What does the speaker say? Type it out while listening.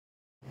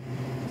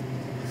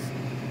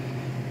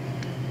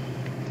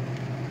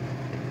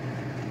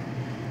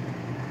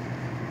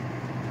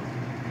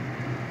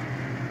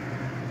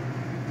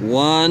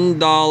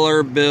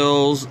$1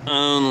 bills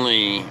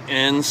only.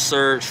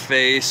 Insert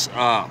face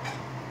up.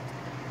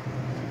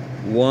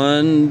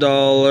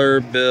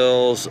 $1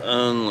 bills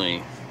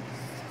only.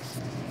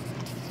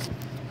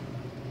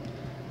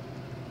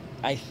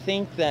 I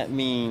think that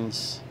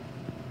means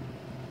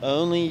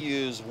only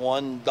use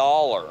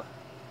 $1.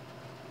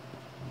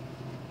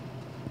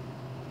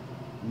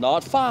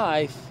 Not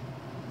 5,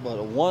 but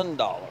a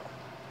 $1.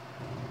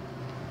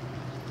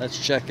 Let's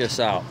check this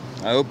out.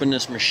 I open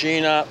this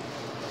machine up.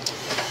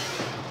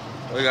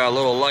 We got a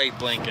little light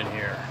blinking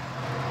here.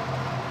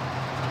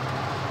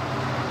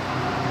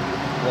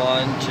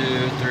 1,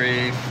 2,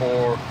 3,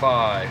 4,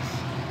 5.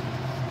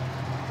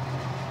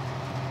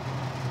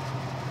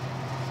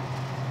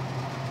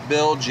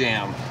 Bill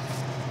jam.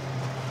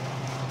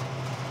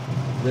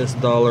 This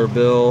dollar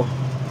bill.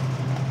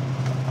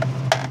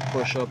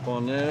 Push up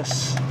on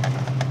this.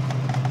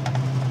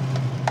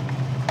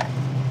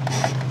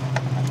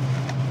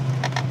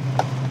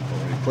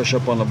 Push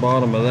up on the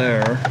bottom of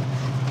there.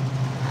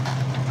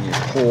 And you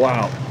pull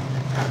out.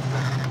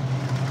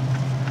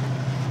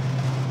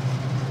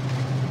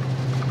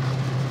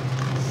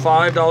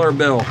 $5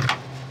 bill.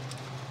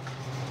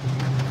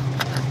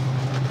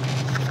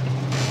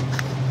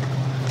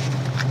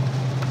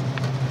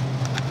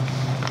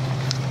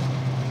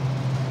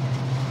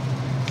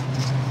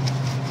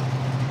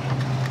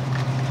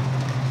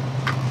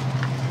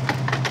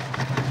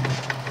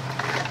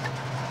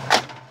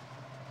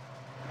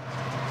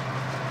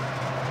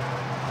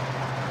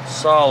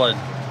 Solid.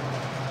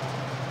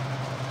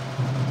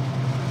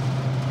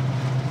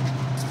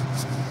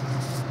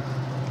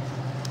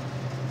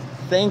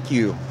 Thank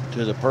you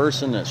to the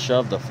person that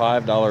shoved a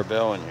 $5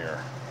 bill in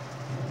here.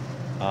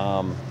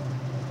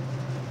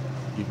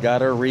 You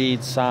gotta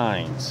read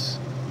signs.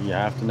 You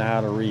have to know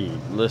how to read.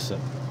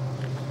 Listen.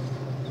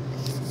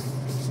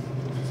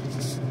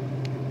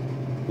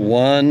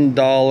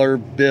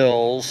 $1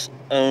 bills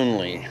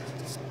only.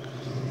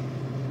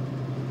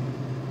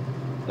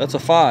 That's a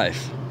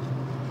 5.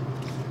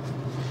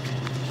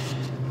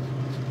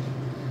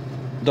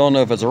 Don't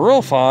know if it's a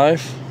real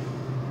 5,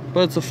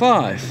 but it's a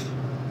 5.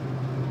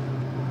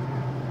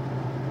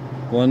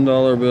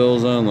 $1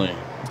 bills only.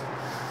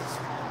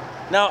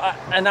 Now,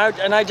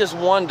 I just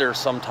wonder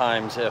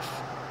sometimes if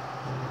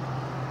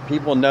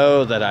people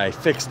know that I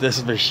fixed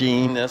this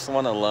machine, this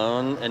one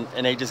alone, and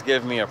they just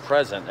give me a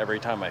present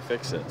every time I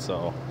fix it.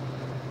 So,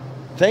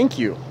 thank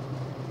you.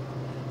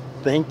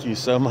 Thank you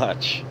so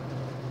much.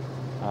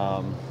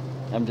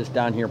 I'm just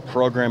down here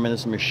programming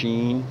this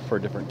machine for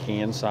different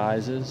can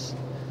sizes.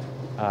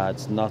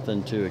 It's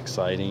nothing too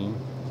exciting,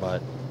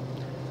 but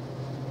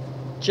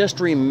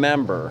just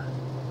remember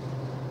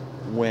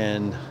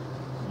when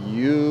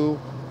you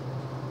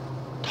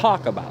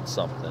talk about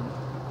something,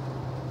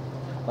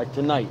 like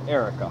tonight,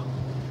 Erica,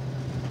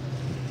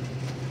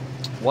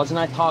 wasn't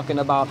I talking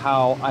about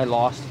how I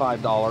lost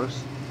 $5?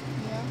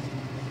 Yeah.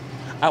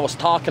 I was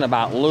talking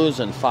about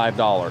losing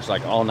 $5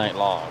 like all night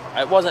long.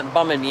 It wasn't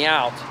bumming me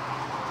out,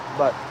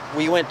 but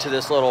we went to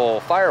this little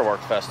firework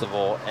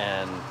festival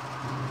and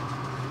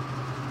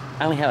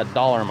I only had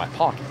 $1 in my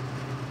pocket.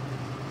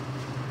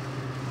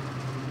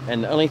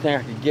 And the only thing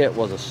I could get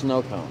was a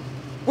snow cone,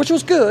 which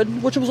was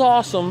good, which was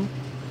awesome.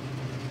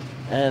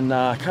 And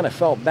I kind of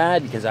felt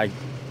bad because it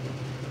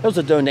was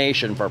a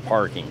donation for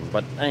parking,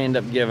 but I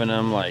ended up giving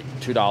them like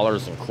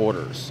 $2 and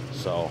quarters.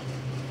 So,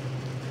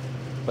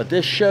 but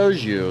this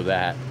shows you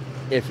that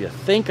if you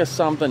think of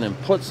something and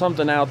put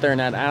something out there in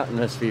that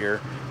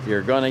atmosphere,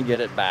 you're gonna get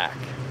it back.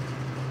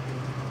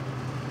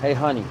 Hey,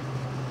 honey.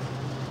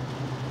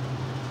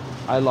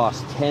 I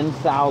lost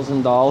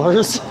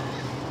 $10,000.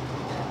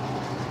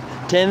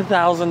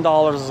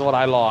 $10,000 is what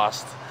I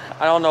lost.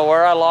 I don't know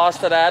where I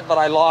lost it at, but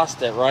I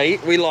lost it,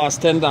 right? We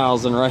lost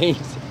 10,000, right?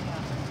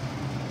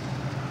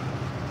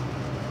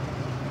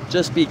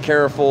 Just be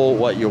careful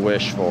what you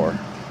wish for.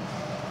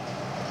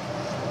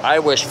 I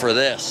wish for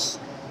this.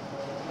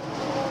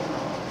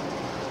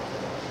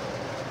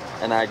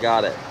 And I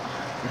got it.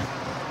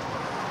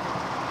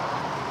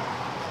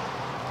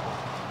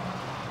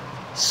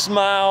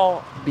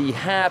 Smile, be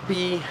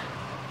happy,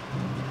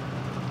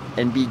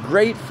 and be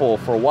grateful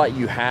for what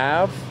you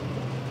have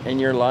in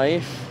your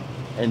life,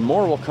 and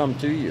more will come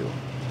to you.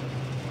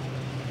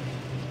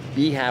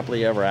 Be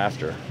happily ever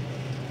after.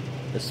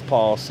 This is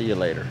Paul. See you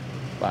later.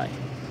 Bye.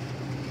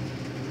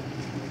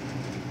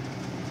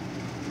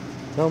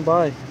 No,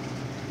 bye.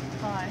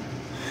 Bye.